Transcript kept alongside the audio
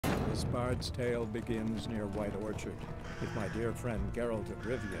This bard's tale begins near White Orchard, with my dear friend Geralt of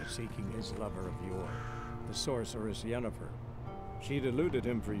Rivia seeking his lover of yore, the sorceress Yennefer. She'd eluded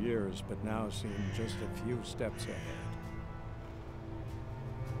him for years, but now seemed just a few steps ahead.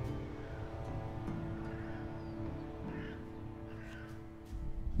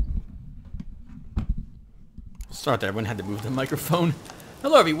 Sorry that everyone had to move the microphone.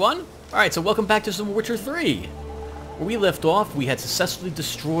 Hello everyone! Alright, so welcome back to some Witcher 3. Where we left off, we had successfully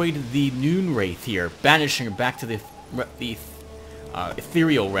destroyed the Noon Wraith here, banishing her back to the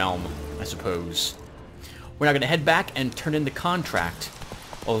ethereal realm, I suppose. We're now going to head back and turn in the contract,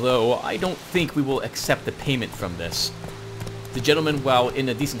 although I don't think we will accept the payment from this. The gentleman, while in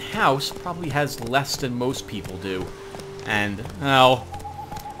a decent house, probably has less than most people do. And, well,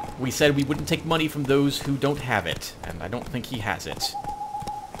 we said we wouldn't take money from those who don't have it, and I don't think he has it.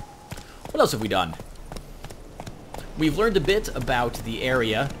 What else have we done? We've learned a bit about the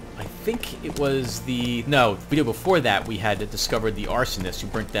area. I think it was the video before that we had discovered the arsonist who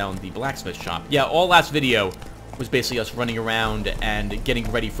burnt down the blacksmith shop. Yeah, all last video was basically us running around and getting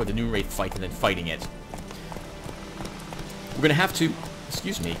ready for the Noon Wraith fight and then fighting it. We're gonna have to,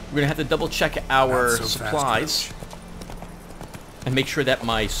 we're gonna have to double check our supplies and make sure that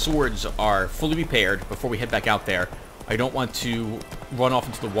my swords are fully repaired before we head back out there. I don't want to run off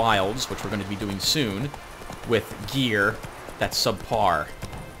into the wilds, which we're going to be doing soon, with gear that's subpar.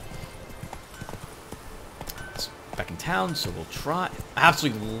 It's back in town, so we'll try. I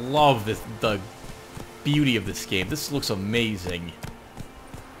absolutely love the beauty of this game. This looks amazing.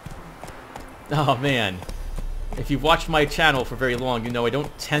 Oh man. If you've watched my channel for very long, you know I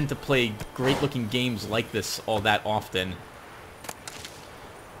don't tend to play great-looking games like this all that often.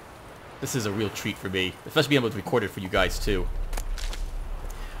 This is a real treat for me, especially being able to record it for you guys too.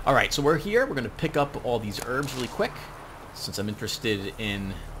 Alright, so we're here. We're going to pick up all these herbs really quick, since I'm interested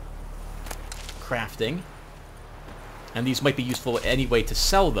in crafting. And these might be useful anyway to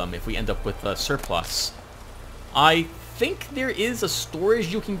sell them if we end up with a surplus. I think there is a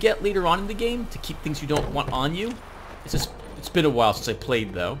storage you can get later on in the game to keep things you don't want on you. It's been a while since I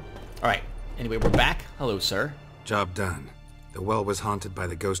played though. Alright, anyway, we're back. Hello, sir. Job done. The well was haunted by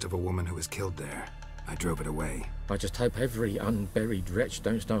the ghost of a woman who was killed there. I drove it away. I just hope every unburied wretch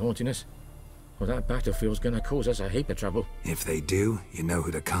don't start haunting us. Well, that battlefield's gonna cause us a heap of trouble. If they do, you know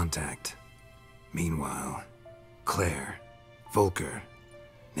who to contact. Meanwhile, Claire, Volker,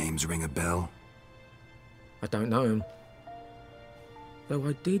 names ring a bell? I don't know him. Though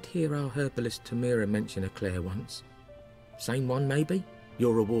I did hear our herbalist Tamira mention a Claire once. Same one, maybe?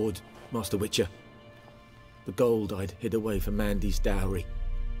 Your reward, Master Witcher. The gold I'd hid away for Mandy's dowry.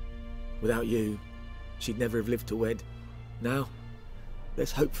 Without you, she'd never have lived to wed. Now,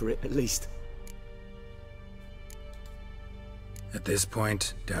 let's hope for it, at least. At this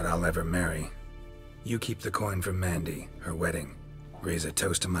point, doubt I'll ever marry. You keep the coin from Mandy, her wedding. Raise a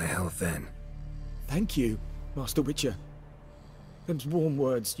toast to my health then. Thank you, Master Witcher. Them's warm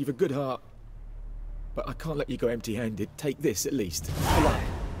words, you've a good heart. But I can't let you go empty-handed. Take this, at least. For luck.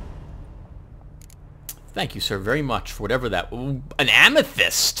 Thank you, sir, very much for whatever that... Ooh, an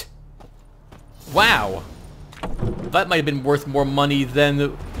amethyst! Wow. That might have been worth more money than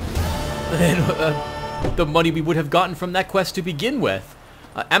the money we would have gotten from that quest to begin with.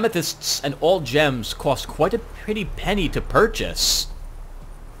 Amethysts and all gems cost quite a pretty penny to purchase.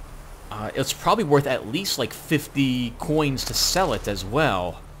 It's probably worth at least like 50 coins to sell it as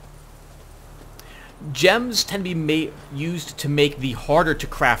well. Gems tend to be used to make the harder to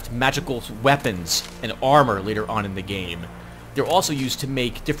craft magical weapons and armor later on in the game. They're also used to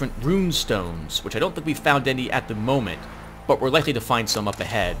make different rune stones, which I don't think we found any at the moment, but we're likely to find some up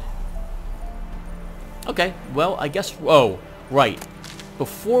ahead. Okay, well, I guess... Oh, right.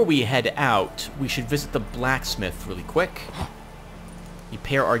 Before we head out, we should visit the blacksmith really quick.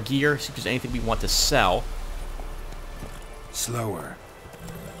 Repair our gear, see if there's anything we want to sell. Slower.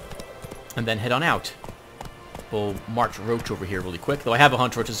 And then head on out. We'll march Roach over here really quick. Though I have a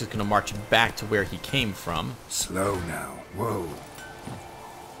hunch Roach is just going to march back to where he came from. Slow now. Whoa.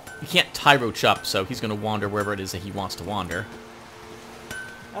 You can't tie Roach up, so he's going to wander wherever it is that he wants to wander.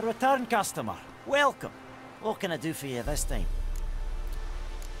 A return customer. Welcome. What can I do for you this time?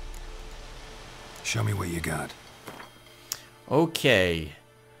 Show me what you got. Okay.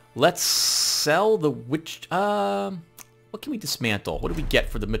 Let's sell the witch... What can we dismantle? What do we get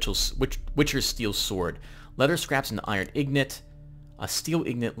for the Witcher's Steel Sword? Leather scraps and iron ignet. A steel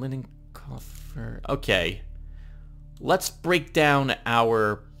ignet linen coffer. Okay. Let's break down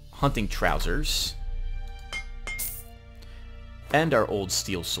our hunting trousers. And our old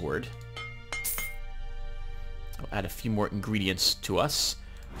steel sword. I'll add a few more ingredients to us.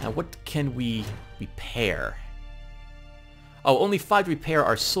 Now, what can we repair? Oh, only 5 to repair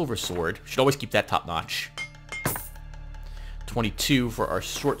our silver sword. Should always keep that top notch. 22 for our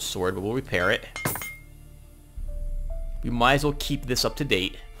short sword, but we'll repair it. We might as well keep this up to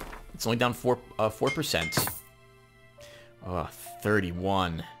date. It's only down 4%.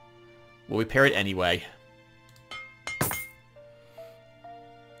 31. We'll repair it anyway.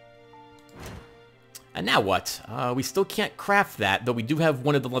 And now what? We still can't craft that, though we do have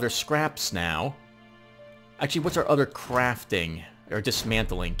one of the leather scraps now. Actually, what's our other crafting? Or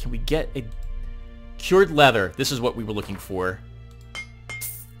dismantling? Can we get a cured leather? This is what we were looking for.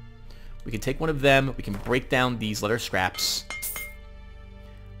 We can take one of them. We can break down these leather scraps.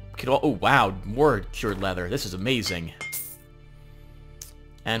 We could oh, wow. More cured leather. This is amazing.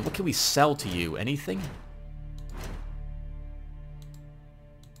 And what can we sell to you? Anything?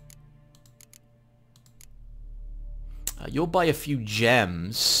 You'll buy a few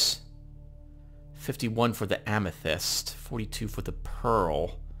gems. 51 for the amethyst. 42 for the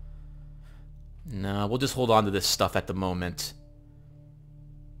pearl. No, we'll just hold on to this stuff at the moment.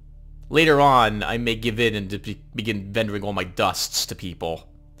 Later on, I may give in and begin vending all my dusts to people.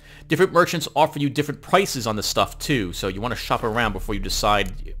 Different merchants offer you different prices on the stuff too, so you want to shop around before you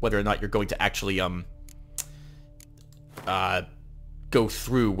decide whether or not you're going to actually go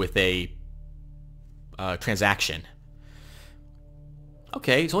through with a transaction.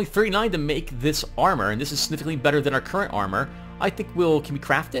 Okay, it's only 39 to make this armor, and this is significantly better than our current armor. I think can we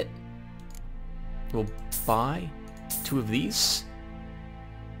craft it? We'll buy 2 of these.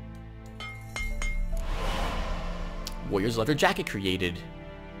 Warrior's leather jacket created.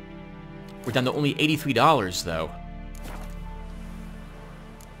 We're down to only $83 though.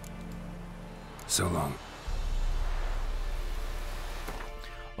 So long.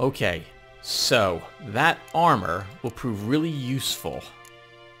 Okay, so that armor will prove really useful.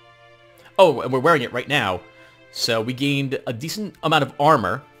 Oh, and we're wearing it right now. So we gained a decent amount of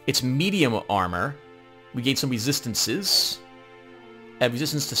armor. It's medium armor. We gained some resistances. And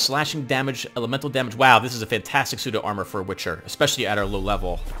resistance to slashing damage, elemental damage. Wow, this is a fantastic suit of armor for a Witcher, especially at our low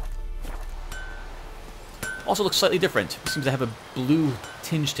level. Also looks slightly different. It seems to have a blue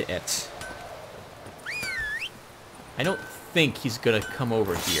tinge to it. I don't think he's going to come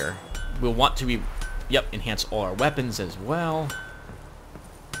over here. We'll want to enhance all our weapons as well.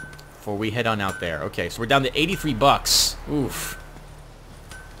 Before we head on out there. Okay, so we're down to 83 bucks. Oof.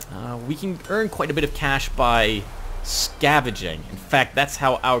 We can earn quite a bit of cash by scavenging. In fact, that's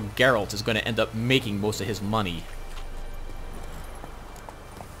how our Geralt is going to end up making most of his money.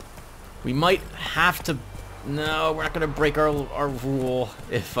 We might have to... No, we're not going to break our rule.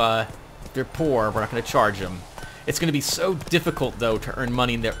 If they're poor, we're not going to charge them. It's going to be so difficult, though, to earn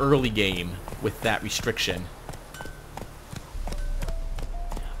money in the early game with that restriction.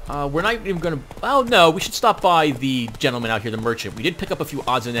 We're not even going to... Oh, no, we should stop by the gentleman out here, the merchant. We did pick up a few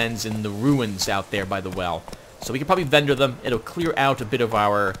odds and ends in the ruins out there by the well. So we can probably vendor them. It'll clear out a bit of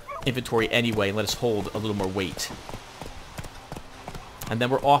our inventory anyway and let us hold a little more weight. And then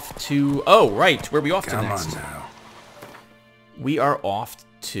we're off to... Oh, right. Where are we off to next? Come on now. We are off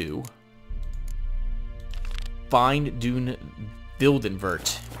to... Find Dune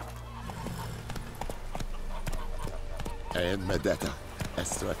Vildenvert.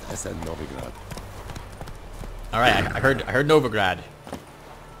 Alright, I heard Novigrad.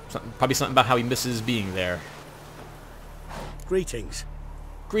 Probably something about how he misses being there. Greetings.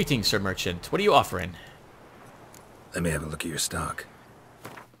 Greetings, Sir Merchant. What are you offering? Let me have a look at your stock.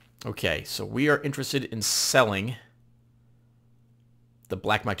 Okay, so we are interested in selling the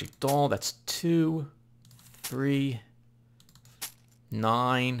Black Magic Doll. That's 2, 3,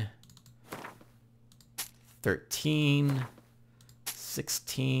 9, 13,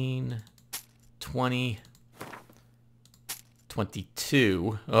 16, 20,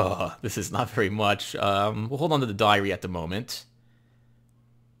 22. Oh, this is not very much. We'll hold on to the diary at the moment.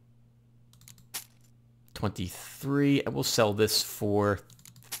 23, and we'll sell this for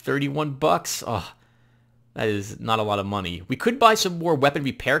 31 bucks. Oh, that is not a lot of money. We could buy some more weapon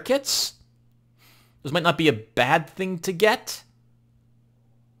repair kits. Those might not be a bad thing to get.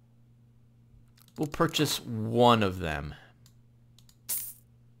 We'll purchase one of them.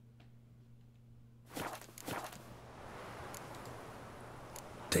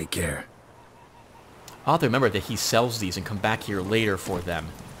 Take care. I'll have to remember that he sells these and come back here later for them.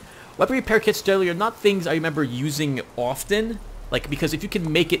 Weapon repair kits generally are not things I remember using often. Like, because if you can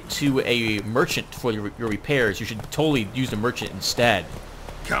make it to a merchant for your repairs, you should totally use the merchant instead.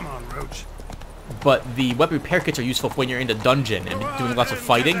 Come on, Roach. But the weapon repair kits are useful for when you're in the dungeon and doing lots of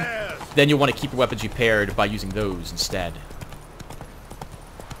fighting. Then you'll want to keep your weapons repaired by using those instead.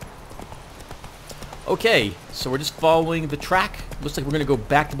 Okay, so we're just following the track. Looks like we're going to go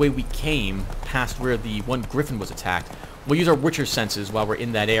back the way we came, past where the one griffin was attacked. We'll use our Witcher senses while we're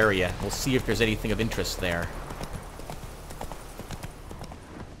in that area. We'll see if there's anything of interest there.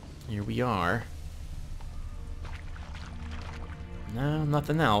 Here we are. No,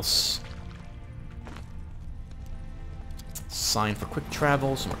 nothing else. Sign for quick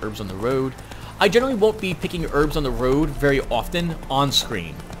travel, some herbs on the road. I generally won't be picking herbs on the road very often on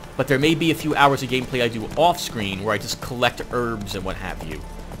screen, but there may be a few hours of gameplay I do off screen where I just collect herbs and what have you.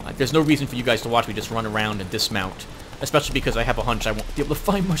 There's no reason for you guys to watch me just run around and dismount, especially because I have a hunch I won't be able to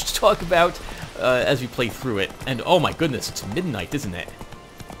find much to talk about as we play through it. And oh my goodness, it's midnight, isn't it?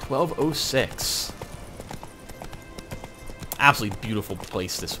 12:06. Absolutely beautiful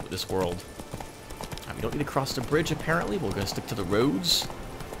place, this world. We don't need to cross the bridge, apparently. We're going to stick to the roads.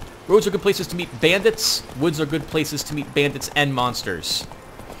 Roads are good places to meet bandits. Woods are good places to meet bandits and monsters.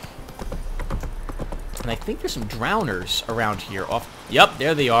 And I think there's some drowners around here. Yep,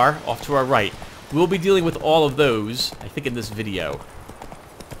 there they are, off to our right. We'll be dealing with all of those, I think, in this video.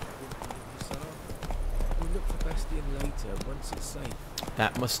 We'll look for Bastion later, once it's safe.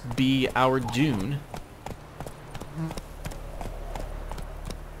 That must be our dune.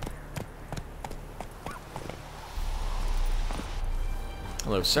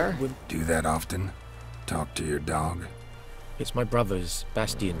 Hello, sir. Do that often? Talk to your dog? It's my brother's,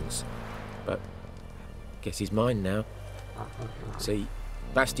 Bastion's, but guess he's mine now. See,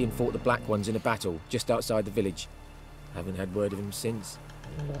 Bastion fought the Black Ones in a battle just outside the village. Haven't had word of him since.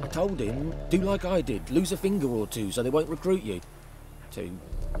 I told him, do like I did, lose a finger or two so they won't recruit you. Too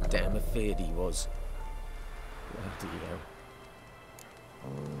damn afeard he was. Bloody hell.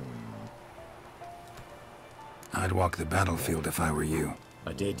 I'd walk the battlefield if I were you.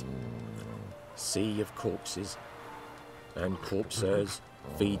 I did. Sea of corpses. And corpsers,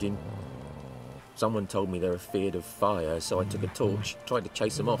 feeding. Someone told me they're afeard of fire, so I took a torch, tried to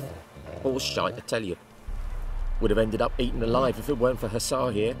chase them off. Horse shite, I tell you. Would have ended up eaten alive if it weren't for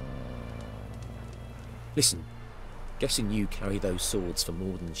Hussar here. Listen, guessing you carry those swords for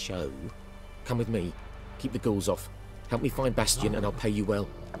more than show. Come with me, keep the ghouls off. Help me find Bastion and I'll pay you well.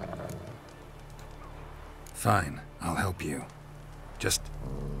 Fine, I'll help you. Just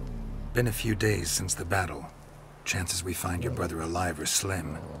been a few days since the battle. Chances we find your brother alive are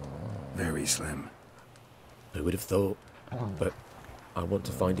slim. Very slim. Who would have thought? But I want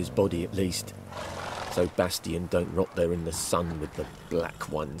to find his body at least. So Bastion don't rot there in the sun with the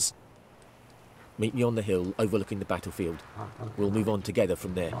Black Ones. Meet me on the hill overlooking the battlefield. We'll move on together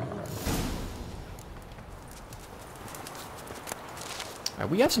from there.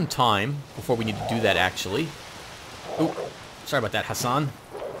 We have some time before we need to do that, actually. Oh, sorry about that, Hassan.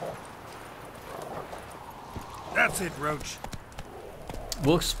 That's it, Roach.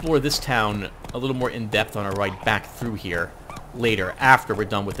 We'll explore this town a little more in depth on our ride back through here later, after we're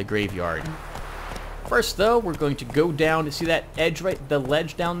done with the graveyard. First, though, we're going to go down to see that edge, right, the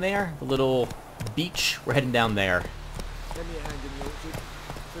ledge down there, the little beach. We're heading down there. Lend me a hand in the orchard.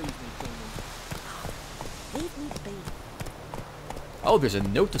 Freeze me, Coleman. Leave me be. Oh, there's a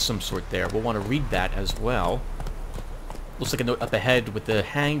note of some sort there. We'll want to read that as well. Looks like a note up ahead with the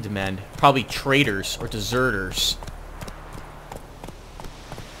hanged men. Probably traitors or deserters.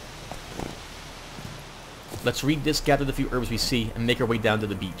 Let's read this, gather the few herbs we see, and make our way down to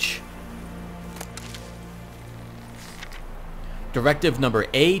the beach. Directive number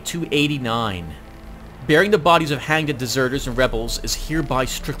A289. Burying the bodies of hanged deserters and rebels is hereby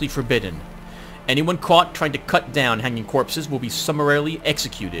strictly forbidden. Anyone caught trying to cut down hanging corpses will be summarily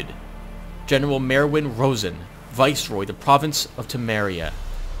executed. General Merwin Rosen, Viceroy, the province of Temeria.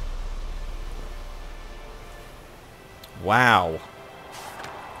 Wow.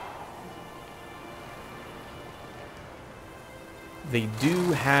 They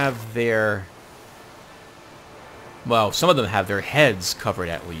do have their... Well, some of them have their heads covered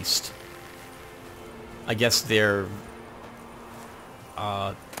at least. I guess they're...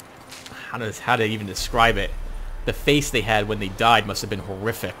 how to even describe it? The face they had when they died must have been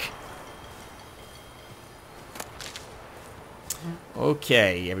horrific.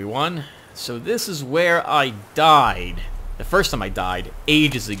 Okay, everyone. So this is where I died. The first time I died,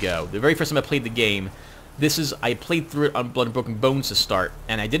 ages ago. The very first time I played the game. I played through it on Blood and Broken Bones to start.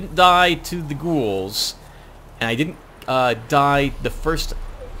 And I didn't die to the ghouls. And I didn't die the first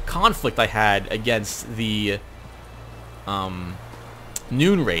conflict I had against the Noon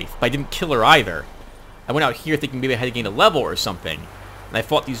Wraith. But I didn't kill her either. I went out here thinking maybe I had to gain a level or something. And I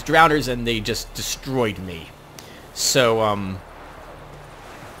fought these drowners and they just destroyed me. So, I'm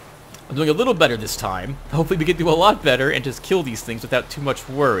doing a little better this time. Hopefully we can do a lot better and just kill these things without too much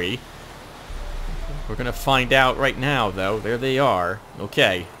worry. We're gonna find out right now, though. There they are.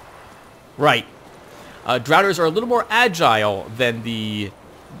 Okay. Right. Drowners are a little more agile than the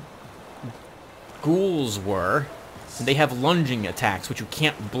ghouls were. And they have lunging attacks, which you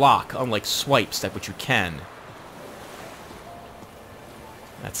can't block, unlike swipes, that which you can.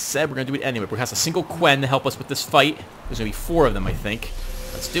 That said, we're gonna do it anyway. We're gonna have a single Quen to help us with this fight. There's gonna be 4 of them, I think.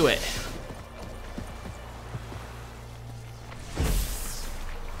 Let's do it.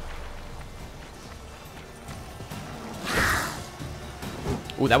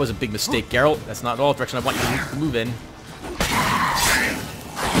 Ooh, that was a big mistake, Geralt. That's not at all the direction I want you to move in.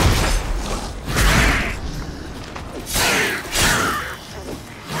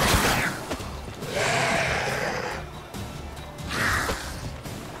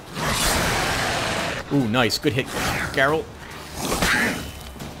 Ooh, nice. Good hit, Geralt.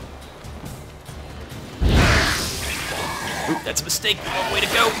 Ooh, that's a mistake. Wrong way to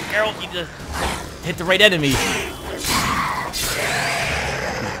go. Geralt, you need to hit the right enemy.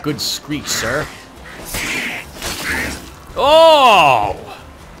 Good screech, sir. Oh!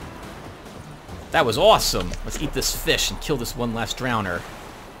 That was awesome. Let's eat this fish and kill this one last drowner.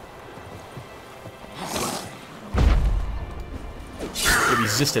 It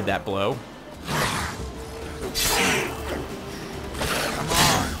resisted that blow.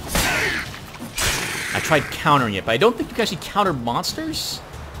 I tried countering it, but I don't think you can actually counter monsters.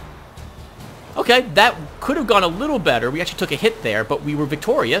 Okay, that could have gone a little better. We actually took a hit there, but we were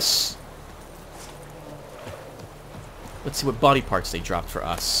victorious. Let's see what body parts they dropped for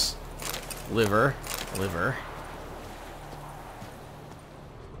us. Liver. Liver.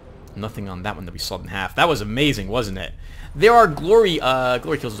 Nothing on that one that we sawed in half. That was amazing, wasn't it? There are glory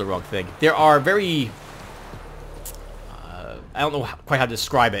kills is the wrong thing. There are very... I don't know quite how to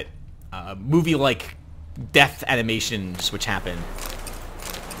describe it. Movie-like death animations which happen.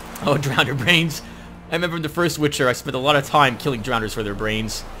 Oh, drowner brains. I remember in the first Witcher, I spent a lot of time killing drowners for their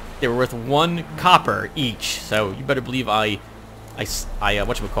brains. They were worth 1 copper each, so you better believe I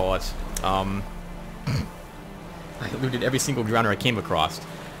whatchamacallit, I looted every single drowner I came across.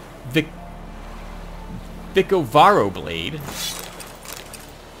 Vicovaro Blade,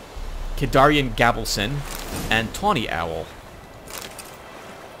 Kidarian Gavelson, and Tawny Owl.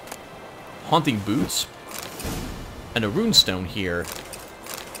 Haunting Boots, and a runestone here.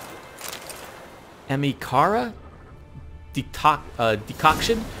 Emikara?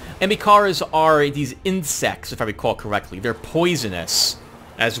 Decoction? Emikaras are these insects, if I recall correctly. They're poisonous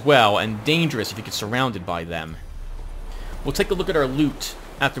as well, and dangerous if you get surrounded by them. We'll take a look at our loot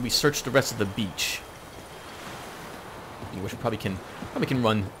after we search the rest of the beach. Which we probably can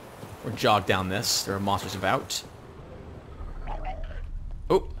run or jog down this. There are monsters about.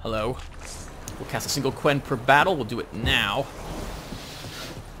 Oh, hello. We'll cast a single Quen per battle. We'll do it now.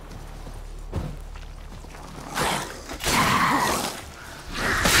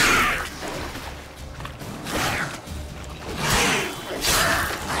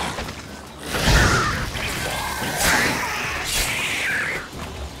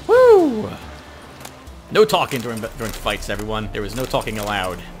 Woo! No talking during fights, everyone. There was no talking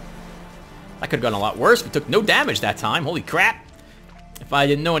allowed. That could have gone a lot worse. We took no damage that time. Holy crap! If I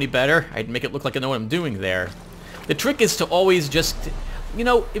didn't know any better, I'd make it look like I know what I'm doing there. The trick is to always just... You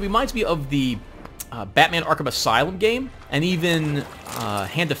know, it reminds me of the Batman Arkham Asylum game, and even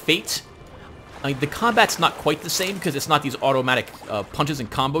Hand of Fate. The combat's not quite the same, because it's not these automatic punches and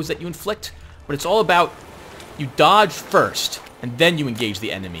combos that you inflict, but it's all about you dodge first, and then you engage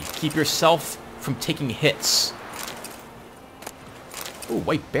the enemy. Keep yourself from taking hits. Oh,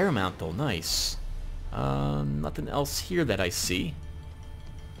 white bear mount, though. Nice. Nothing else here that I see.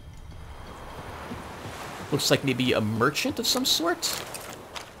 Looks like maybe a merchant of some sort.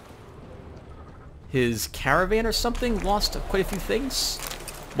 His caravan or something lost quite a few things.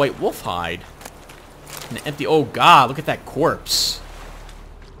 White wolf hide. An empty... Oh, God, look at that corpse.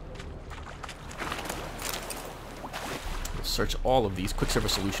 We'll search all of these. Quicksilver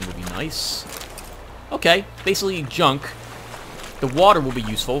solution would be nice. Okay, basically junk. The water will be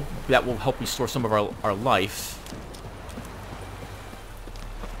useful. That will help restore some of our life.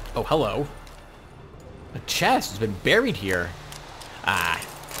 Oh, hello. A chest has been buried here. Ah,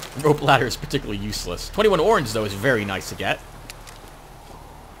 rope ladder is particularly useless. 21 orange, though, is very nice to get.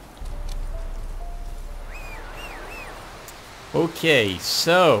 Okay,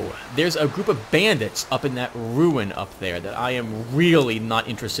 so there's a group of bandits up in that ruin up there that I am really not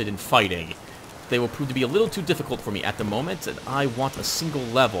interested in fighting. They will prove to be a little too difficult for me at the moment, and I want a single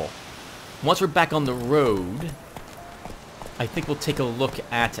level. Once we're back on the road, I think we'll take a look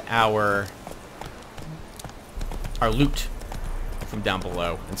at our loot from down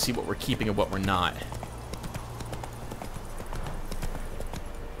below and see what we're keeping and what we're not.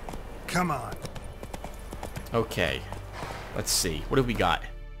 Come on. Okay. Let's see. What have we got?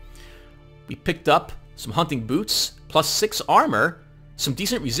 We picked up some hunting boots, plus 6 armor, some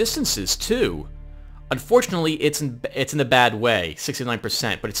decent resistances too. Unfortunately, it's in a bad way,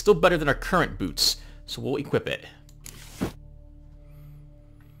 69%, but it's still better than our current boots, so we'll equip it.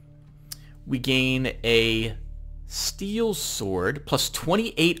 We gain a steel sword, plus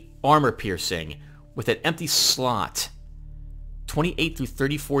 28 armor piercing, with an empty slot. 28 through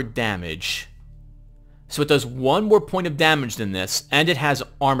 34 damage. So it does 1 more point of damage than this, and it has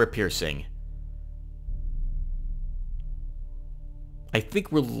armor piercing. I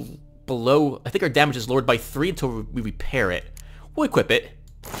think we're below... I think our damage is lowered by 3 until we repair it. We'll equip it.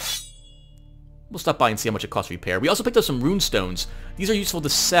 We'll stop by and see how much it costs to repair. We also picked up some runestones. These are useful to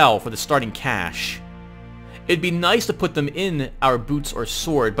sell for the starting cash. It'd be nice to put them in our boots or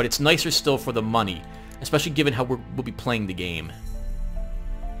sword, but it's nicer still for the money, especially given how we'll be playing the game.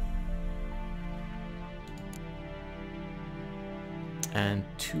 And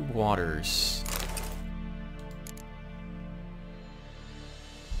 2 waters.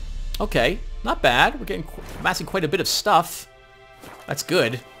 Okay, not bad. We're amassing quite a bit of stuff. That's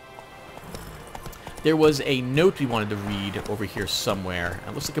good. There was a note we wanted to read over here somewhere.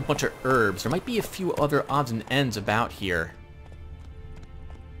 It looks like a bunch of herbs. There might be a few other odds and ends about here.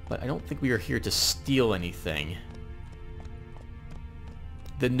 But I don't think we are here to steal anything.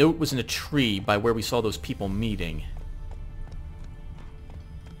 The note was in a tree by where we saw those people meeting.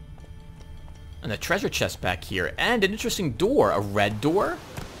 And a treasure chest back here. And an interesting door. A red door?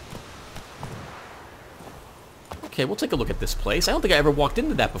 Okay, we'll take a look at this place. I don't think I ever walked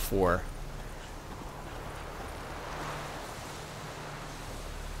into that before.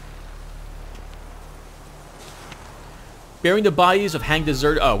 Bearing the bodies of hanged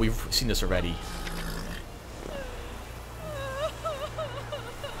desert... Oh, we've seen this already.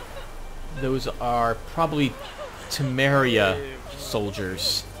 Those are probably Temeria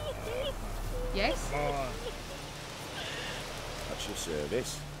soldiers. Yes? That's your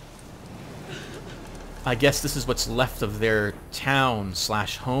service. I guess this is what's left of their town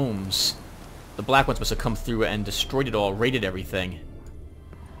 / homes. The black ones must have come through and destroyed it all, raided everything.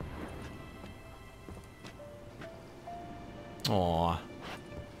 Aww.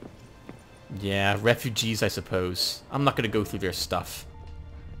 Yeah, refugees, I suppose. I'm not going to go through their stuff.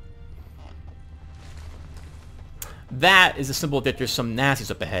 That is a symbol that there's some Nazis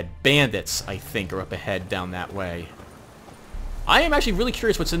up ahead. Bandits, I think, are up ahead down that way. I am actually really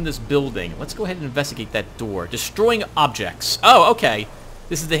curious what's in this building. Let's go ahead and investigate that door. Destroying objects. Oh, okay.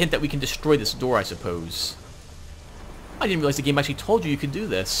 This is the hint that we can destroy this door, I suppose. I didn't realize the game actually told you could do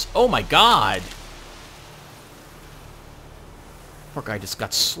this. Oh my god! Poor guy just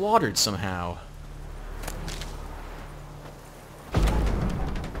got slaughtered somehow.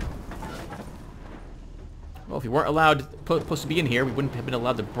 Well, if we weren't supposed to be in here, we wouldn't have been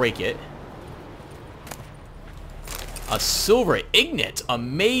allowed to break it. A silver ignet!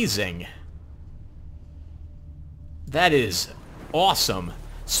 Amazing! That is awesome.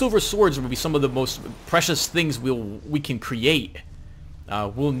 Silver swords will be some of the most precious things we can create.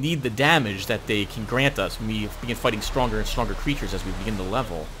 We'll need the damage that they can grant us when we begin fighting stronger and stronger creatures as we begin to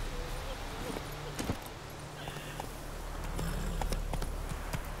level.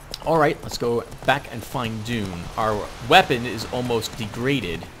 Alright, let's go back and find Dune. Our weapon is almost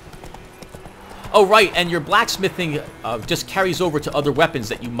degraded. Oh, right, and your blacksmithing just carries over to other weapons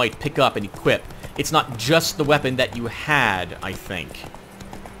that you might pick up and equip. It's not just the weapon that you had, I think.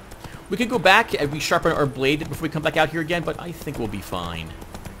 We could go back and resharpen our blade before we come back out here again, but I think we'll be fine.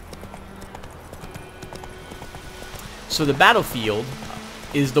 So the battlefield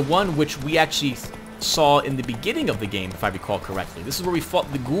is the one which we actually saw in the beginning of the game, if I recall correctly. This is where we fought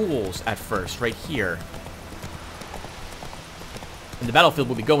the ghouls at first, right here. And the battlefield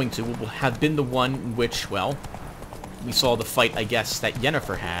we'll be going to will have been the one in which, well, we saw the fight, I guess, that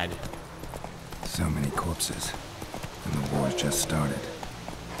Yennefer had. So many corpses, and the war's just started.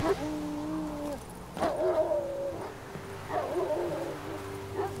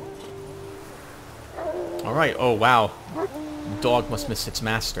 Alright, oh wow. Dog must miss its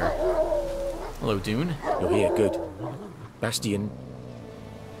master. Hello, Dune. You're here, good. Bastian...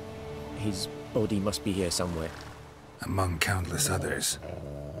 his body must be here somewhere. Among countless others.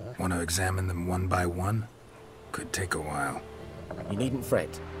 Want to examine them one by one? Could take a while. You needn't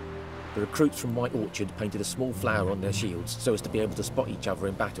fret. The recruits from White Orchard painted a small flower on their shields so as to be able to spot each other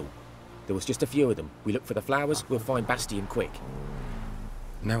in battle. There was just a few of them. We look for the flowers, we'll find Bastian quick.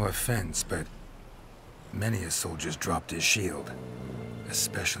 No offense, but many a soldier's dropped his shield.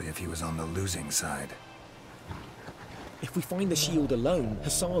 Especially if he was on the losing side. If we find the shield alone,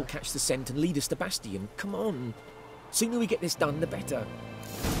 Hassan will catch the scent and lead us to Bastion. Come on. Sooner we get this done, the better.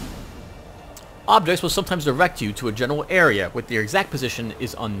 Objects will sometimes direct you to a general area, with their exact position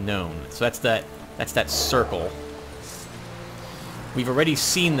is unknown. So that's that circle. We've already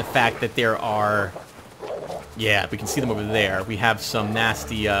seen the fact that there are... Yeah, we can see them over there. We have some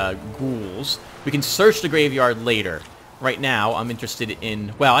nasty ghouls. We can search the graveyard later. Right now, I'm interested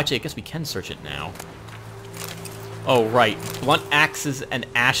in... Well, actually, I guess we can search it now. Oh, right. Blunt axes and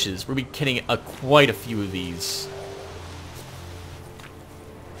ashes. We'll be getting quite a few of these.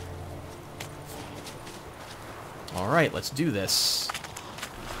 Alright, let's do this.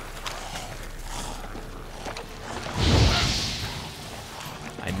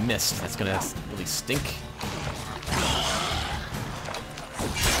 I missed. That's gonna really stink.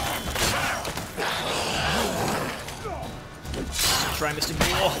 Try Mr.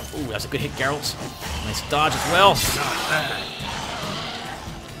 Ghoul. Ooh, that's a good hit, Geralt. Nice dodge as well.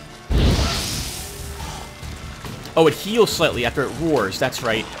 Oh, it heals slightly after it roars. That's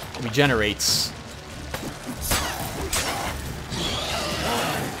right. It regenerates.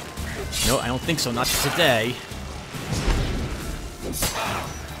 No, I don't think so. Not today.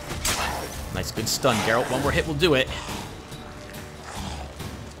 Nice, good stun, Geralt. One more hit will do it.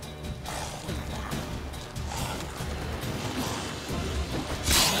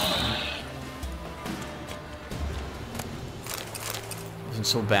 Wasn't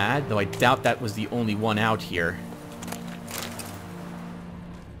so bad, though I doubt that was the only one out here.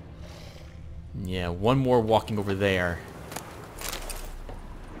 Yeah, one more walking over there.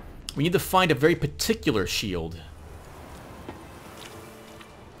 We need to find a very particular shield.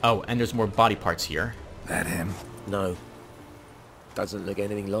 Oh, and there's more body parts here. That him? No. Doesn't look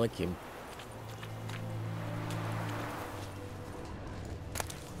anything like him.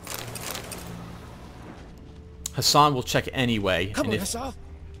 Hassan will check anyway. Come on, Hassan.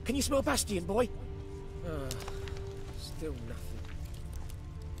 Can you smell Bastion, boy? Still nothing.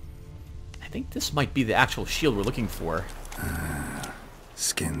 I think this might be the actual shield we're looking for.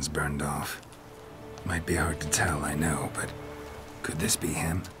 Skin's burned off. Might be hard to tell, I know, but could this be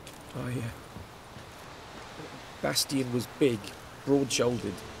him? Oh, yeah. Bastion was big,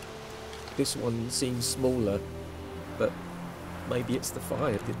 broad-shouldered. This one seems smaller, but maybe it's the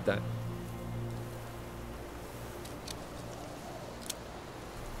fire did that.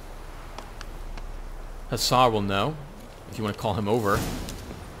 Hassan will know, if you want to call him over.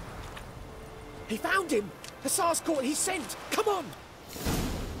 He found him! Hassan's caught his scent! Come on!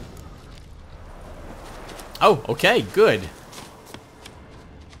 Oh, okay, good.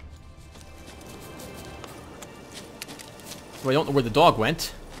 Well, I don't know where the dog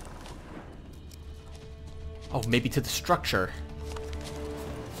went. Oh, maybe to the structure.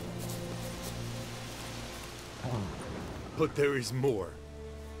 But there is more.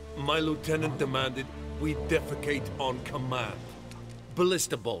 My lieutenant demanded we defecate on command.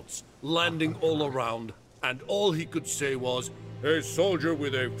 Ballista bolts landing all around, and all he could say was, "A soldier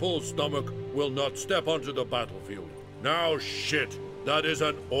with a full stomach will not step onto the battlefield." Now shit, that is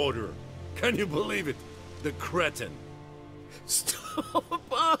an order. Can you believe it? The cretin. Stop!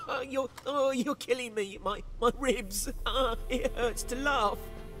 You're killing me. My ribs. It hurts to laugh.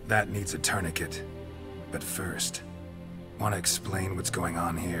 That needs a tourniquet. But first, want to explain what's going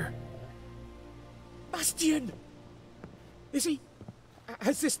on here? Bastion! Is he...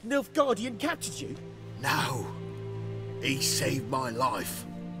 Has this Nilfgaardian captured you? No. He saved my life.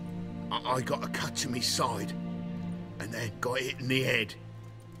 I got a cut to me side, and then got hit in the head.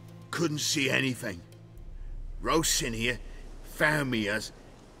 Couldn't see anything. Rosinia found me as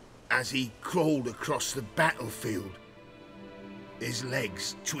he crawled across the battlefield. His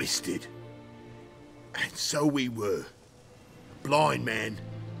legs twisted. And so we were. A blind man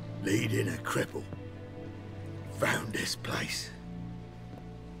leading a cripple. Found this place.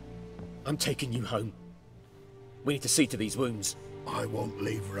 I'm taking you home. We need to see to these wounds. I won't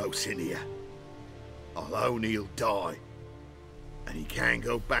leave Rosinia. I'll own he'll die. And he can't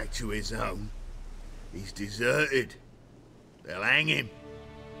go back to his own. He's deserted. They'll hang him.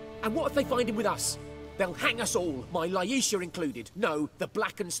 And what if they find him with us? They'll hang us all, my Laisha included. No, the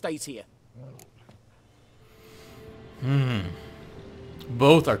Blacken stays here.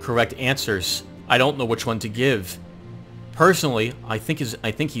 Both are correct answers. I don't know which one to give. Personally, I think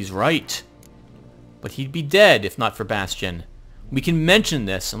he's right. But he'd be dead if not for Bastion. We can mention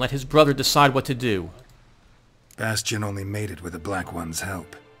this and let his brother decide what to do. Bastion only made it with the Black One's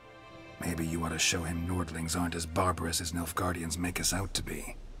help. Maybe you ought to show him Nordlings aren't as barbarous as Nilfgaardians make us out to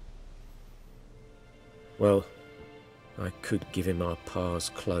be. Well, I could give him our pa's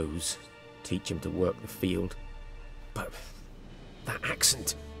clothes, teach him to work the field. But that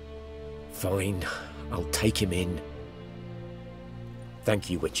accent... Fine, I'll take him in. Thank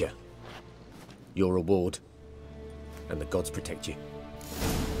you, Witcher. Your reward. And the gods protect you.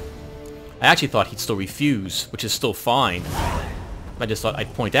 I actually thought he'd still refuse, which is still fine. I just thought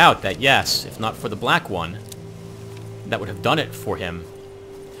I'd point out that yes, if not for the black one, that would have done it for him.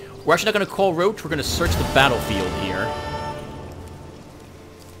 We're actually not going to call Roach, we're going to search the battlefield here.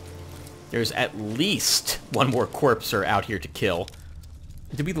 There's at least one more corpser out here to kill.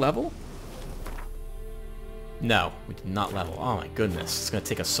 Did we level? No, we did not level. Oh my goodness, it's going to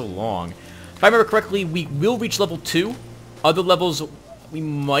take us so long. If I remember correctly, we will reach level 2. Other levels, we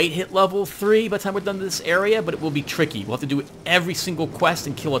might hit level 3 by the time we're done this area, but it will be tricky. We'll have to do every single quest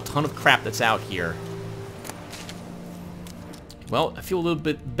and kill a ton of crap that's out here. Well, I feel a little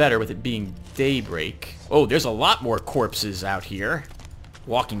bit better with it being daybreak. Oh, there's a lot more corpses out here.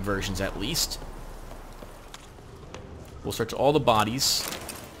 Walking versions, at least. We'll search all the bodies.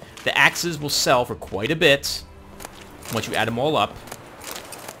 The axes will sell for quite a bit once you add them all up.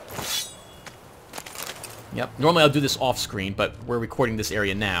 Yep, normally I'll do this off-screen, but we're recording this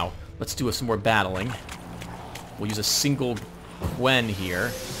area now. Let's do some more battling. We'll use a single Gwen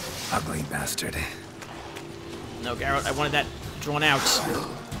here. Ugly bastard. No, Geralt, I wanted that drawn out.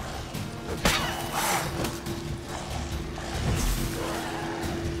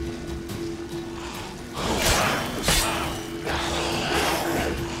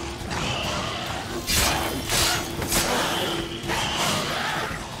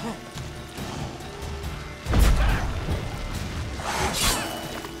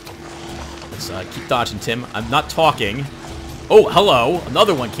 Keep dodging, Tim. I'm not talking. Oh, hello!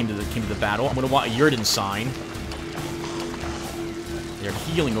 Another one came to the battle. I'm gonna want a Yurden sign. They're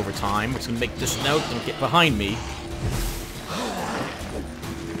healing over time, which is gonna make this note. Don't get behind me.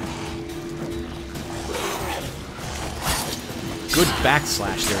 Good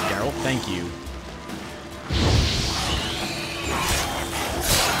backslash there, Geralt. Thank you.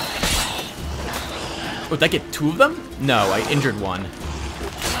 Oh, did I get 2 of them? No, I injured one.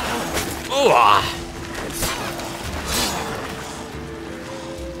 Ugh.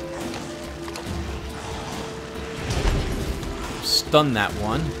 Stun that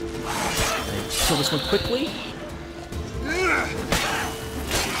one. Kill this one quickly.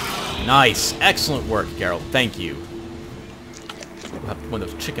 Nice. Excellent work, Geralt. Thank you. We'll have one of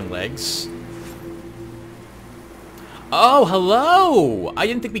those chicken legs. Oh, hello! I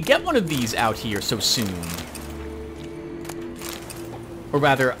didn't think we'd get one of these out here so soon. Or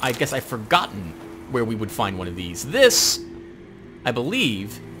rather, I guess I've forgotten where we would find one of these. This, I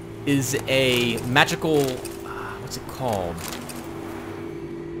believe, is a magical... what's it called?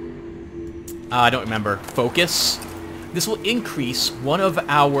 I don't remember. Focus. This will increase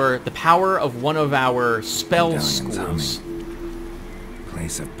the power of one of our spell schools.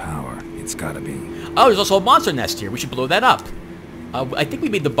 Place of power. It's gotta be. Oh, there's also a monster nest here. We should blow that up. I think we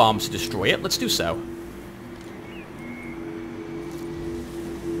made the bombs to destroy it. Let's do so.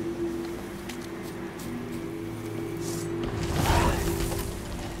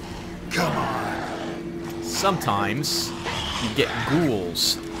 Come on. Sometimes you get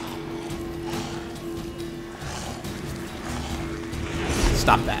ghouls.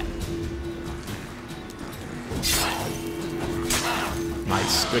 Stop that.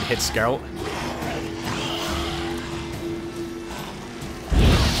 Nice. Good hits, Geralt.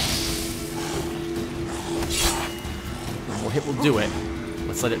 One more hit will do it.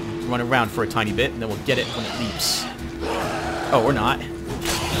 Let's let it run around for a tiny bit, and then we'll get it when it leaps. Oh, or not.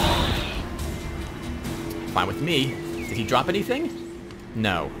 Fine with me. Did he drop anything?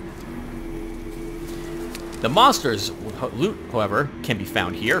 No. The monsters' loot, however, can be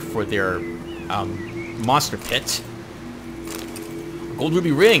found here for their monster pit. Gold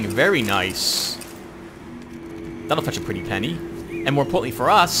ruby ring, very nice. That'll fetch a pretty penny. And more importantly for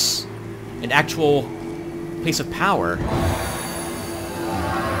us, an actual place of power.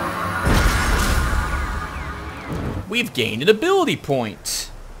 We've gained an ability point.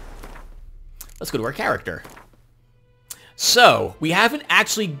 Let's go to our character. So, we haven't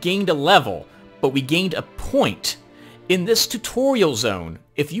actually gained a level, but we gained a point. In this tutorial zone,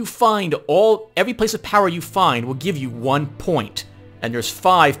 if you find every place of power you find will give you 1 point. And there's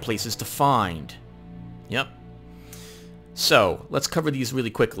 5 places to find. Yep. So, let's cover these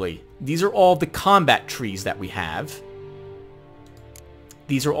really quickly. These are all the combat trees that we have.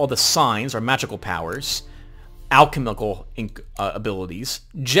 These are all the signs, or magical powers. Alchemical abilities.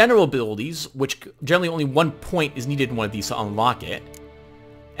 General abilities, which generally only 1 point is needed in one of these to unlock it.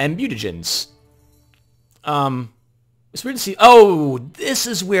 And mutagens. It's weird to see. Oh, this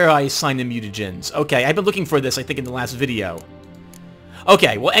is where I assign the mutagens. Okay, I've been looking for this, I think, in the last video.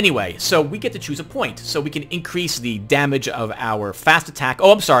 Okay, well, anyway, so we get to choose a point. So we can increase the damage of our fast attack.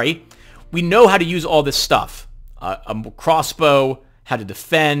 Oh, I'm sorry. We know how to use all this stuff. A crossbow, how to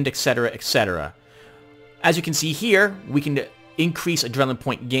defend, etc., etc. As you can see here, we can increase adrenaline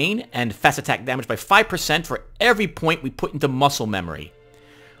point gain and fast attack damage by 5% for every point we put into muscle memory.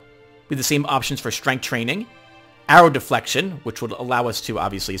 We have the same options for strength training, arrow deflection, which would allow us to,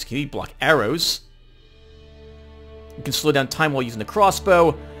 obviously, as you can see, block arrows. You can slow down time while using the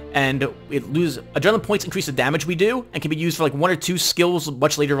crossbow, and adrenaline points increase the damage we do, and can be used for like 1 or 2 skills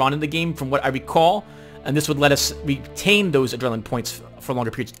much later on in the game, from what I recall. And this would let us retain those adrenaline points for longer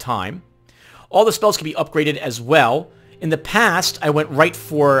periods of time. All the spells can be upgraded as well. In the past, I went right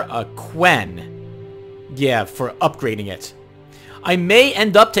for Quen. Yeah, for upgrading it. I may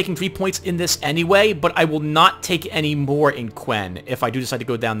end up taking 3 points in this anyway, but I will not take any more in Quen if I do decide to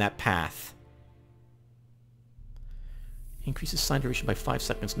go down that path. Increases sign duration by 5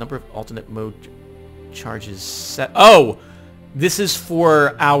 seconds. Number of alternate mode charges set. Oh! This is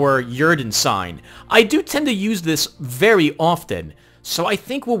for our Yrden sign. I do tend to use this very often, so I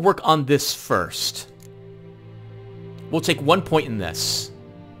think we'll work on this first. We'll take 1 point in this.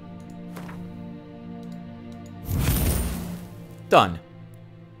 Done.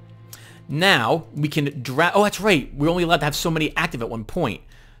 Now, we can drag... Oh, that's right. We're only allowed to have so many active at one point.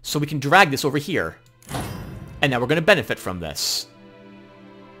 So we can drag this over here. And now we're going to benefit from this.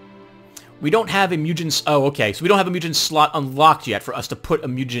 We don't have a mutagen... Oh, okay. So we don't have a mutagen slot unlocked yet for us to put a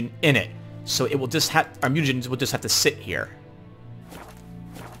mutagen in it. So it will just have... Our mutagens will just have to sit here.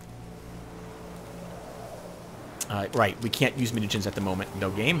 Right. We can't use mutagens at the moment. No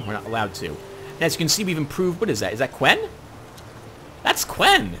game. We're not allowed to. And as you can see, we've improved... What is that? Is that Quen? That's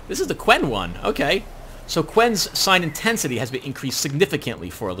Quen! This is the Quen one. Okay. So Quen's sign intensity has been increased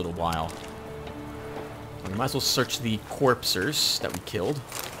significantly for a little while. We might as well search the corpses that we killed.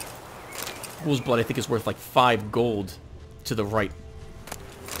 Fool's blood, I think, is worth like 5 gold to the right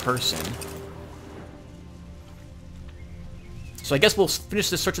person. So I guess we'll finish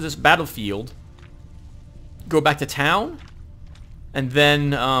the search of this battlefield. Go back to town. And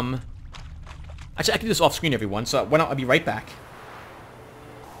then, actually, I can do this off-screen, everyone, so why don't I be right back.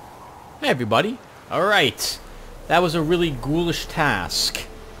 Hey, everybody. Alright. That was a really ghoulish task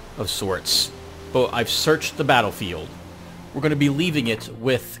of sorts. But I've searched the battlefield. We're going to be leaving it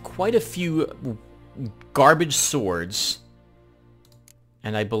with quite a few garbage swords.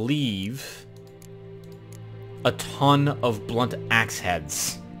 And I believe a ton of blunt axe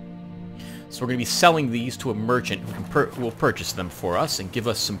heads. So we're going to be selling these to a merchant who will purchase them for us and give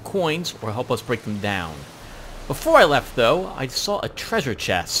us some coins or help us break them down. Before I left, though, I saw a treasure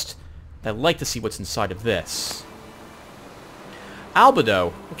chest. I'd like to see what's inside of this.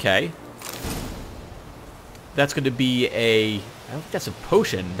 Albedo. Okay. That's going to be a... I don't think that's a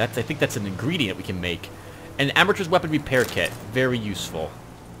potion. I think that's an ingredient we can make. An amateur's weapon repair kit. Very useful.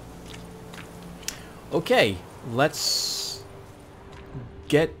 Okay. Let's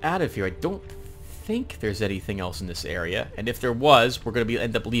get out of here. I don't think there's anything else in this area. And if there was, we're going to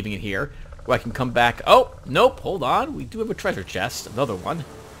end up leaving it here. Where I can come back... Oh! Nope. Hold on. We do have a treasure chest. Another one.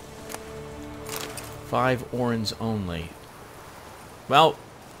 5 orens only. Well,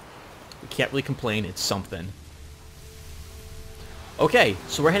 we can't really complain. It's something. Okay,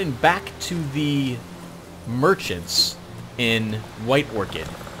 so we're heading back to the merchants in White Orchid.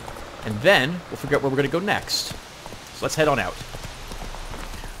 And then we'll figure out where we're going to go next. So let's head on out.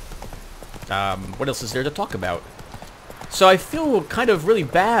 What else is there to talk about? So I feel kind of really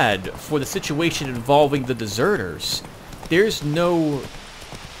bad for the situation involving the deserters. There's no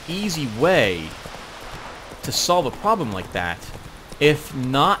easy way to solve a problem like that. If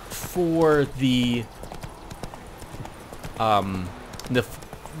not for the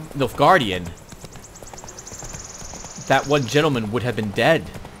Nilfgaardian, that one gentleman would have been dead.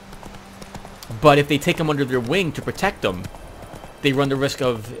 But if they take him under their wing to protect them, they run the risk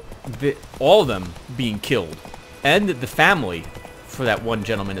of all of them being killed. And the family for that one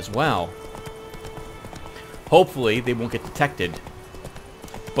gentleman as well. Hopefully they won't get detected.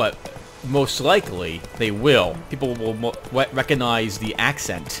 But most likely they will. People will recognize the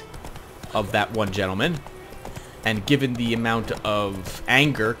accent of that one gentleman. And given the amount of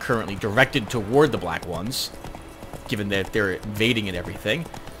anger currently directed toward the Black Ones, given that they're invading and everything,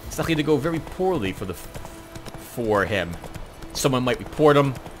 it's likely to go very poorly for him. Someone might report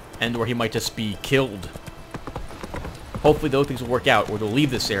him, and or he might just be killed. Hopefully those things will work out, or they'll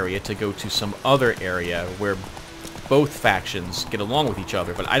leave this area to go to some other area where both factions get along with each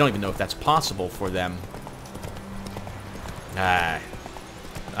other, but I don't even know if that's possible for them. I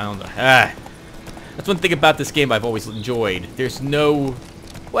don't know. That's one thing about this game I've always enjoyed. There's no...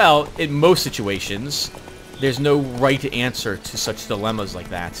 Well, in most situations, there's no right answer to such dilemmas like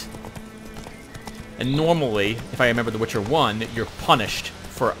that. And normally, if I remember The Witcher 1, you're punished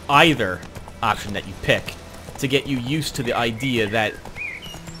for either option that you pick to get you used to the idea that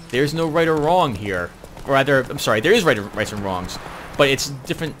there's no right or wrong here. Or rather, I'm sorry, there is rights and wrongs, but it's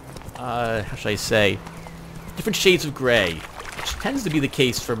different, how should I say, different shades of gray, which tends to be the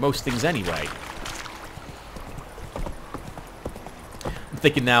case for most things anyway. I'm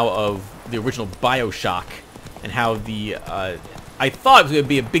thinking now of the original BioShock, and how the, I thought it was going to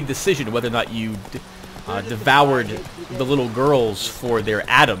be a big decision whether or not you devoured the little girls for their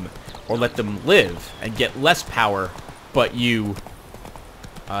atom, or let them live and get less power, but you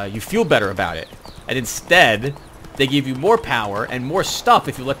feel better about it. And instead, they give you more power and more stuff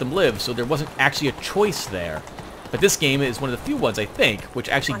if you let them live, so there wasn't actually a choice there. But this game is one of the few ones, I think, which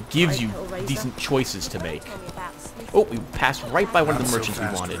actually gives you decent choices to make. Oh, we passed right by one of the merchants we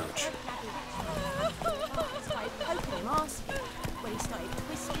wanted.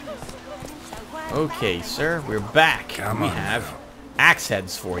 Okay, sir, we're back. We have axe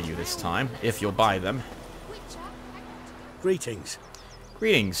heads for you this time, if you'll buy them. Greetings.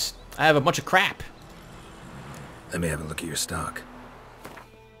 Greetings. I have a bunch of crap. Let me have a look at your stock.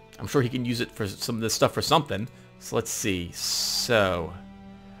 I'm sure he can use it for some of this stuff for something. So let's see. So,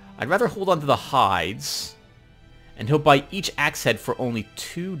 I'd rather hold on to the hides, and he'll buy each axe head for only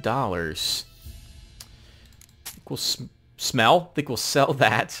 $2. Think we'll smell. Think we'll sell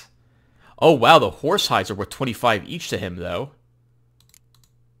that. Oh wow, the horse hides are worth 25 each to him though.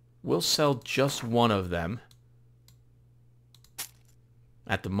 We'll sell just one of them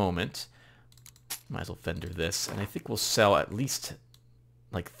at the moment. Might as well fender this, and I think we'll sell at least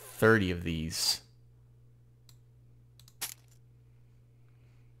like 30 of these.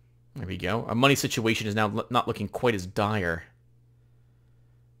 There we go. Our money situation is now not looking quite as dire.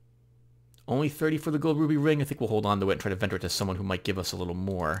 Only 30 for the gold ruby ring. I think we'll hold on to it and try to vendor it to someone who might give us a little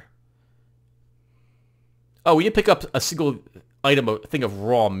more. Oh, we did pick up a single item, a thing of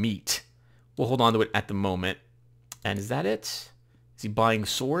raw meat. We'll hold on to it at the moment. And is that it? Is he buying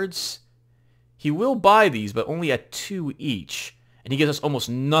swords? He will buy these, but only at 2 each. And he gives us almost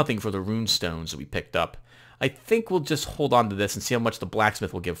nothing for the rune stones that we picked up. I think we'll just hold on to this and see how much the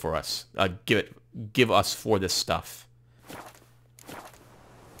blacksmith will give for us. Give us for this stuff.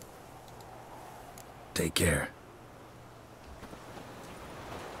 Take care.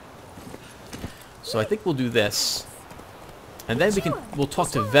 So I think we'll do this. And then we'll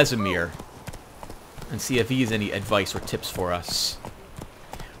talk to Vesemir and see if he has any advice or tips for us.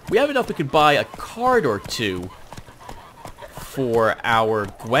 We have enough we could buy a card or two for our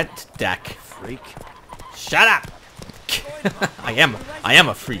Gwent deck. Freak. Shut up! I am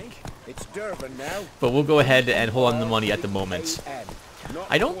a freak. But we'll go ahead and hold on to the money at the moment.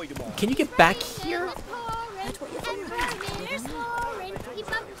 I don't... Can you get back here?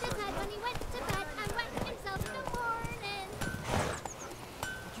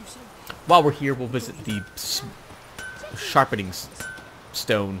 While we're here, we'll visit the sharpening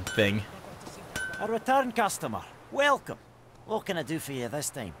stone thing. A return customer. Welcome. What can I do for you this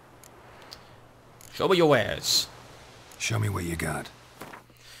time? Show me your wares. Show me what you got.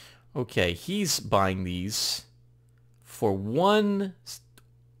 Okay, he's buying these for 1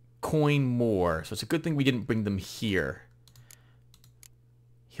 coin more. So it's a good thing we didn't bring them here.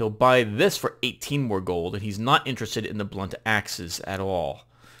 He'll buy this for 18 more gold, and he's not interested in the blunt axes at all.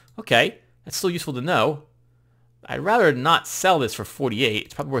 Okay, that's still useful to know. I'd rather not sell this for 48.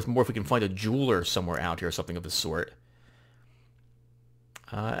 It's probably worth more if we can find a jeweler somewhere out here or something of the sort.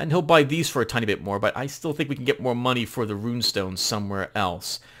 And he'll buy these for a tiny bit more, but I still think we can get more money for the runestones somewhere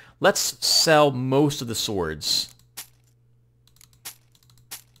else. Let's sell most of the swords.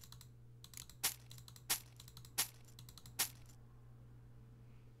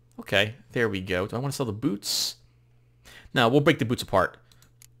 Okay, there we go. Do I want to sell the boots? No, we'll break the boots apart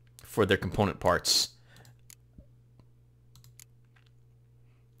for their component parts.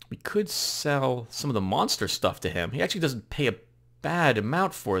 We could sell some of the monster stuff to him. He actually doesn't pay a bad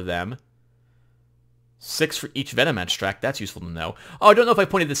amount for them. 6 for each venom extract. That's useful to know. Oh, I don't know if I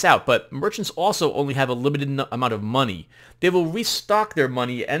pointed this out, but merchants also only have a limited amount of money. They will restock their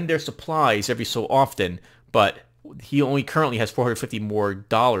money and their supplies every so often, but he only currently has $450 more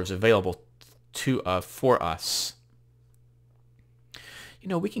available to for us. You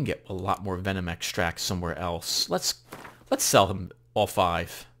know, we can get a lot more venom extracts somewhere else. Let's sell him all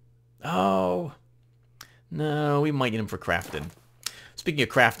 5. Oh, no, we might need them for crafting. Speaking of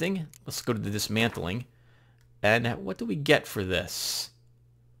crafting, let's go to the dismantling. And what do we get for this?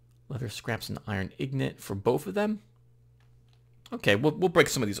 Leather scraps and iron ingot for both of them? Okay, we'll break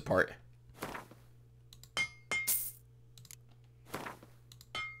some of these apart.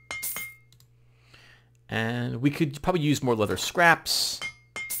 And we could probably use more leather scraps.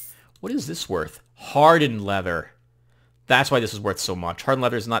 What is this worth? Hardened leather. That's why this is worth so much. Hardened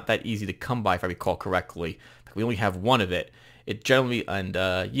leather is not that easy to come by, if I recall correctly. We only have one of it. It generally, and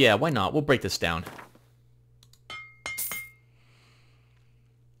yeah, why not? We'll break this down.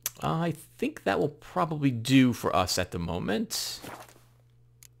 I think that will probably do for us at the moment.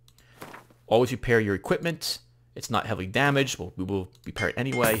 Always repair your equipment. It's not heavily damaged. Well, we will repair it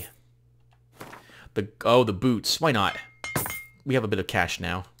anyway. The boots. Why not? We have a bit of cash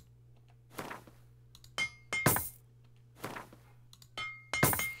now.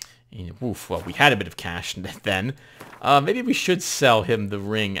 And, oof, well, we had a bit of cash then. Maybe we should sell him the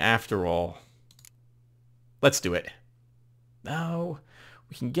ring after all. Let's do it. No.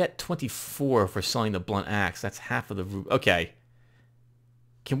 We can get 24 for selling the blunt axe. That's half of the... Okay.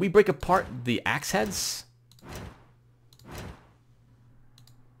 Can we break apart the axe heads?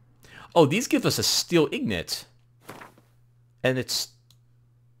 Oh, these give us a steel ingot. And it's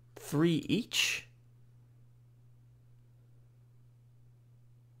 3 each?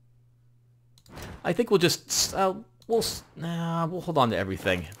 I think we'll just... we'll hold on to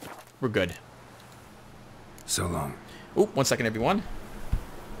everything. We're good. So long. Oh, 1 second, everyone.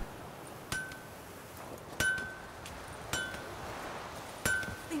 I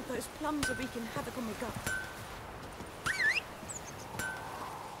think those plums are wreaking havoc on my gut.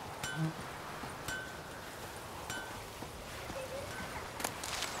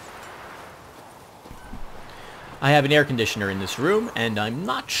 I have an air conditioner in this room, and I'm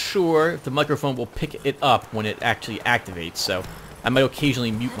not sure if the microphone will pick it up when it actually activates, so I might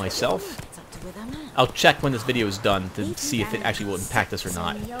occasionally mute myself. I'll check when this video is done to see if it actually will impact us or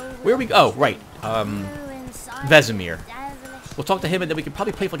not. Where are we? Oh, right. Vesemir. We'll talk to him, and then we can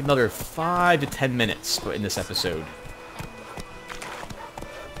probably play for like another 5 to 10 minutes in this episode.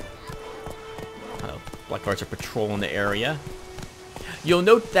 Blackguards are patrolling the area. You'll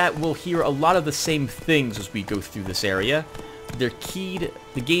note that we'll hear a lot of the same things as we go through this area. They're keyed.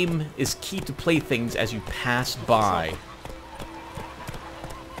 The game is keyed to play things as you pass by.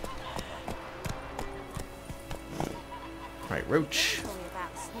 Alright, Roach.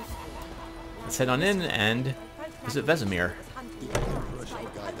 Let's head on in and visit Vesemir.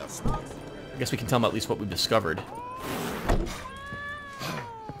 I guess we can tell him at least what we've discovered.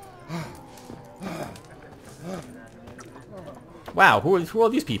 Wow, who are all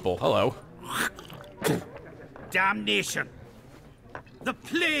these people? Hello. Damnation! The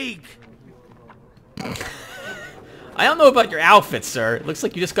plague! I don't know about your outfit, sir. It looks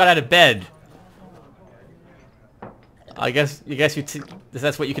like you just got out of bed. I guess if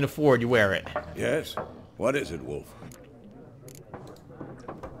that's what you can afford, you wear it. Yes? What is it, Wolf?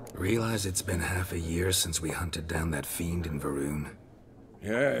 Realize it's been half a year since we hunted down that fiend in Varun?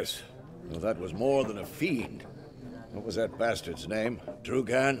 Yes. Well, that was more than a fiend. What was that bastard's name?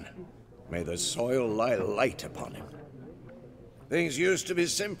 Drugan? May the soil lie light upon him. Things used to be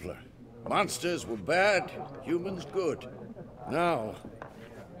simpler. Monsters were bad, humans good. Now,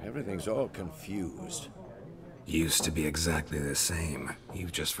 everything's all confused. Used to be exactly the same.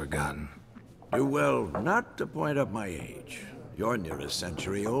 You've just forgotten. Do well not to point up my age. You're near a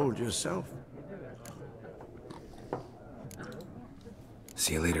century old yourself.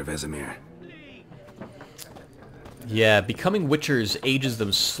 See you later, Vesemir. Yeah, becoming witchers ages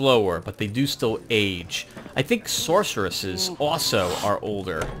them slower, but they do still age. I think sorceresses also are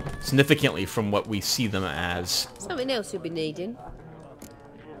older, significantly from what we see them as. Something else you'll be needing.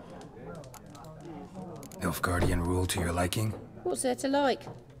 Nilfgaardian rule to your liking? What's there to like?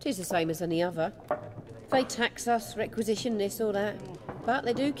 'Tis the same as any other. They tax us, requisition this or that. But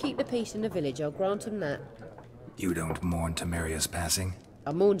they do keep the peace in the village, I'll grant them that. You don't mourn Temeria's passing?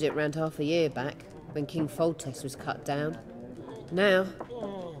 I mourned it round half a year back, when King Foltest was cut down. Now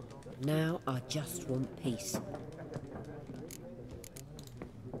I just want peace.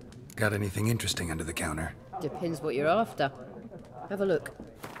 Got anything interesting under the counter? Depends what you're after. Have a look.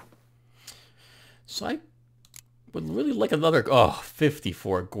 So I would really like another...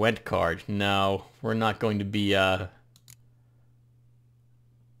 54 Gwent card. No, we're not going to be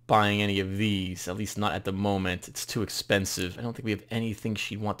buying any of these. At least not at the moment. It's too expensive. I don't think we have anything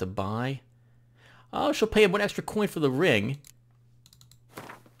she'd want to buy. Oh, she'll pay 1 extra coin for the ring.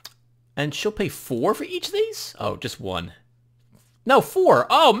 And she'll pay 4 for each of these? Oh, just 1. No, 4.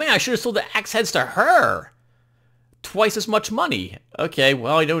 Oh, man, I should have sold the axe heads to her. Twice as much money. Okay,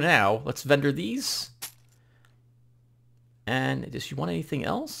 well, I know now. Let's vendor these. And does you want anything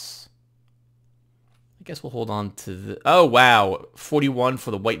else? I guess we'll hold on to the... Oh, wow. 41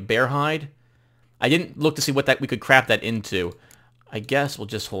 for the white bear hide. I didn't look to see what that we could craft that into. I guess we'll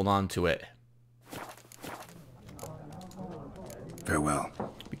just hold on to it. Farewell.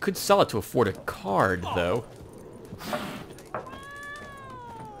 We could sell it to afford a card, though.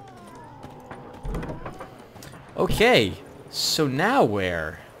 Okay, so now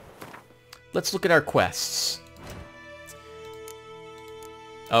where? Let's look at our quests.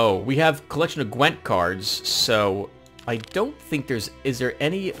 Oh, we have a collection of Gwent cards, so I don't think there's... Is there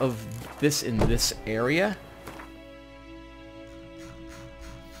any of this in this area?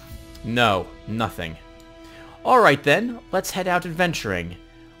 No, nothing. Alright then, let's head out adventuring.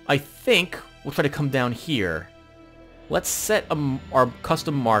 I think we'll try to come down here. Let's set our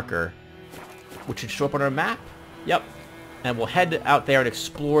custom marker, which should show up on our map. Yep. And we'll head out there and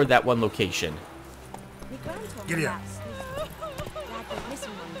explore that one location. Giddy up.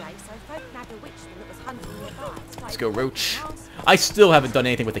 Let's go, Roach. I still haven't done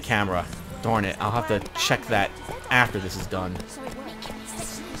anything with the camera. Darn it, I'll have to check that after this is done.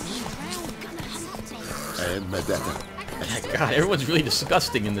 God, everyone's really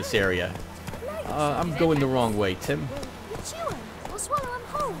disgusting in this area. I'm going the wrong way, Tim.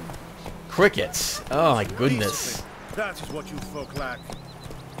 Crickets. Oh my goodness. That is what you folk lack.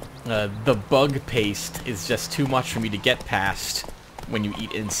 The bug paste is just too much for me to get past when you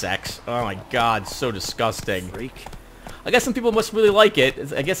eat insects. Oh my god, so disgusting. Freak. I guess some people must really like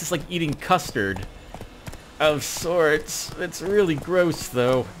it. I guess it's like eating custard of sorts. It's really gross,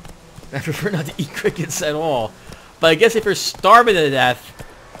 though. I prefer not to eat crickets at all. But I guess if you're starving to death,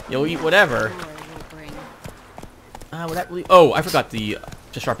 you'll eat whatever. Would that really... Oh, I forgot to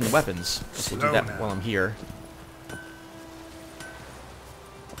sharpen the weapons. We'll do that while I'm here.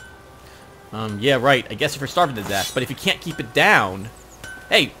 Yeah, right. I guess if you're starving to death. But if you can't keep it down...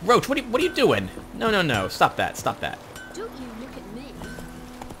 Hey, Roach, what are you doing? No, no, no. Stop that. Stop that. Don't you look at me.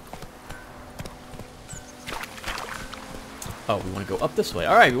 Oh, we want to go up this way.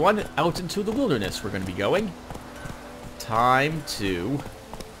 Alright, we want out into the wilderness we're going to be going. Time to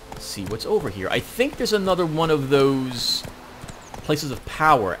see what's over here. I think there's another one of those places of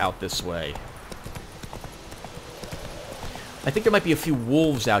power out this way. I think there might be a few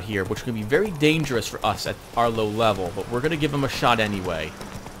wolves out here, which can be very dangerous for us at our low level, but we're going to give them a shot anyway.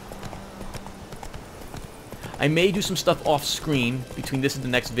 I may do some stuff off screen between this and the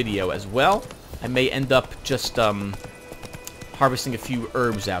next video as well. I may end up just harvesting a few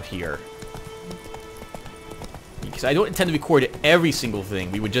herbs out here. Because I don't intend to record every single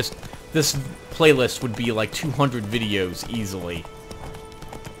thing. We would just... This playlist would be like 200 videos easily.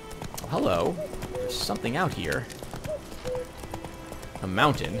 Oh, hello. There's something out here. A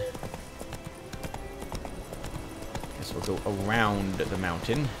mountain. Guess we'll go around the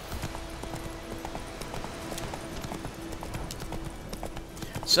mountain.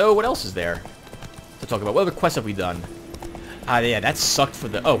 So, what else is there to talk about? What other quests have we done? Ah, yeah, that sucked for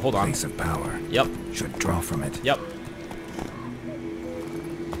the... Oh, hold on. Place of power. Yep. Should draw from it. Yep.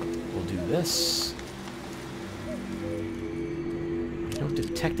 We'll do this. I don't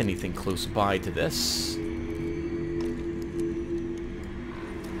detect anything close by to this.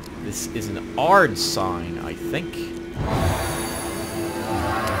 This is an Ard sign, I think.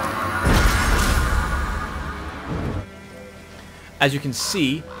 As you can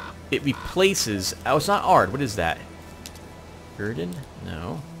see, it replaces... Oh, it's not Ard. What is that? Burden?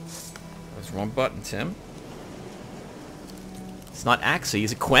 No. That was the wrong button, Tim. It's not Axie.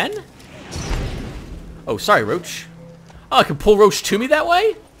 Is it Quen? Oh, sorry, Roach. Oh, I can pull Roach to me that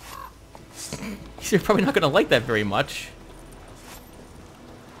way? You're probably not going to like that very much.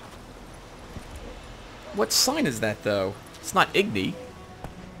 What sign is that, though? It's not Igni.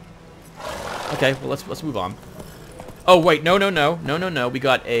 Okay, well, let's move on. Oh, wait, no. We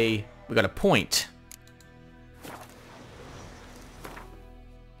got a point.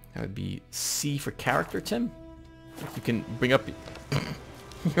 That would be C for character, Tim. If you can bring up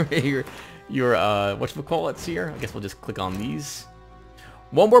your whatchamacallits here. I guess we'll just click on these.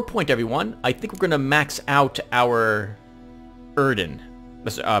 One more point, everyone. I think we're gonna max out our Erden.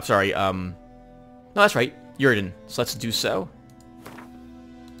 Sorry, no, that's right, Yrden. So let's do so.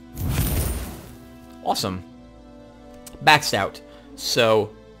 Awesome. Maxed out.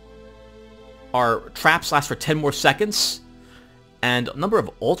 So our traps last for 10 more seconds. And number of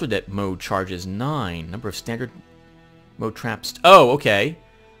alternate mode charges, 9. Number of standard mode traps... Oh, okay.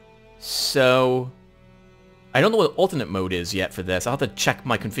 So... I don't know what alternate mode is yet for this. I'll have to check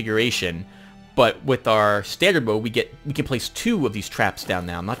my configuration. But with our standard mode, we can place 2 of these traps down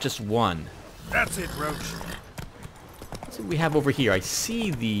now, not just 1. That's it, Roach. Let's see what we have over here. I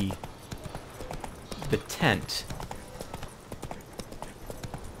see the tent.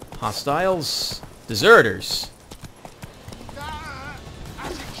 Hostiles. Deserters.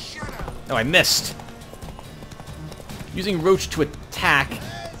 Oh, I missed. Using Roach to attack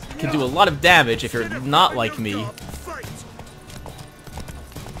can do a lot of damage if you're not like me. I'm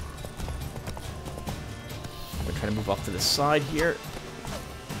gonna try to move off to the side here.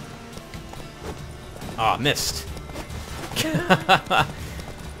 Ah, missed.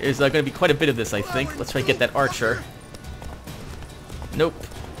 There's going to be quite a bit of this, I think. Let's try to get that archer. Nope.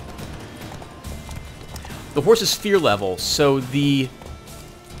 The horse's fear level, so the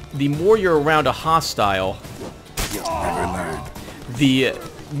more you're around a hostile, Never learn. the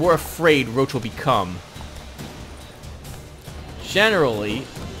more afraid Roach will become. Generally,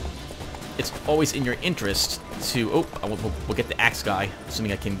 it's always in your interest to... Oh, we'll get the axe guy,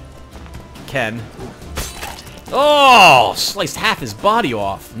 assuming I can. Oh! Sliced half his body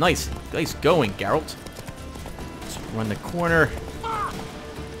off. Nice going, Geralt. Let's run the corner.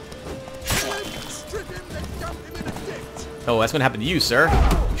 Oh, that's gonna happen to you, sir.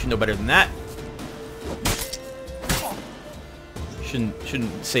 You should know better than that.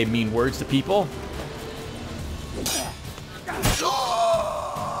 Shouldn't say mean words to people.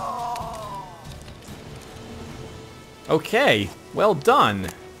 Okay, well done.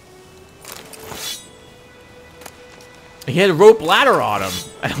 He had a rope ladder on him.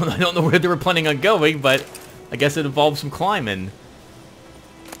 I don't know where they were planning on going, but I guess it involved some climbing.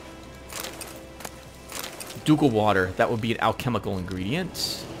 Ducal water. That would be an alchemical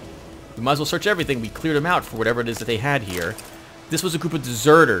ingredient. We might as well search everything. We cleared them out for whatever it is that they had here. This was a group of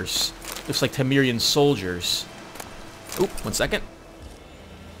deserters. Looks like Temerian soldiers. Oop, 1 second.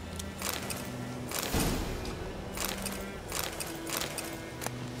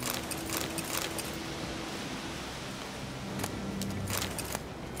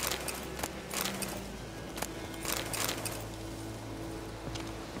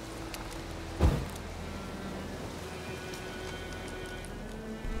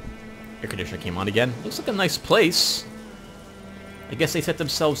 Air conditioner came on again. Looks like a nice place. I guess they set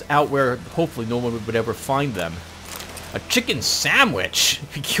themselves out where hopefully no one would ever find them. A chicken sandwich!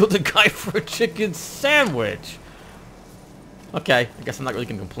 He killed a guy for a chicken sandwich! Okay, I guess I'm not really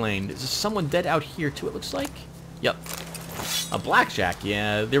gonna complain. Is there someone dead out here too, it looks like? Yep. A blackjack,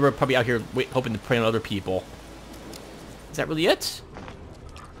 yeah. They were probably out here hoping to prey on other people. Is that really it?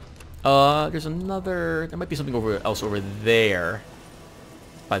 There's another... There might be something else over there.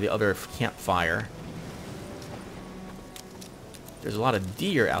 By the other campfire. There's a lot of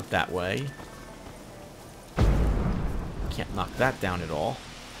deer out that way. Can't knock that down at all.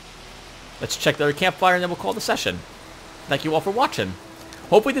 Let's check the other campfire and then we'll call the session. Thank you all for watching.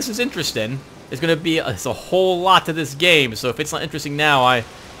 Hopefully this is interesting. There's gonna be it's a whole lot to this game, so if it's not interesting now,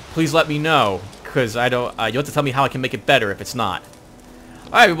 please let me know, because I don't. You have to tell me how I can make it better if it's not.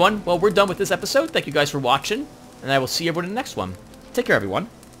 All right, everyone. Well, we're done with this episode. Thank you guys for watching, and I will see everyone in the next one. Take care, everyone.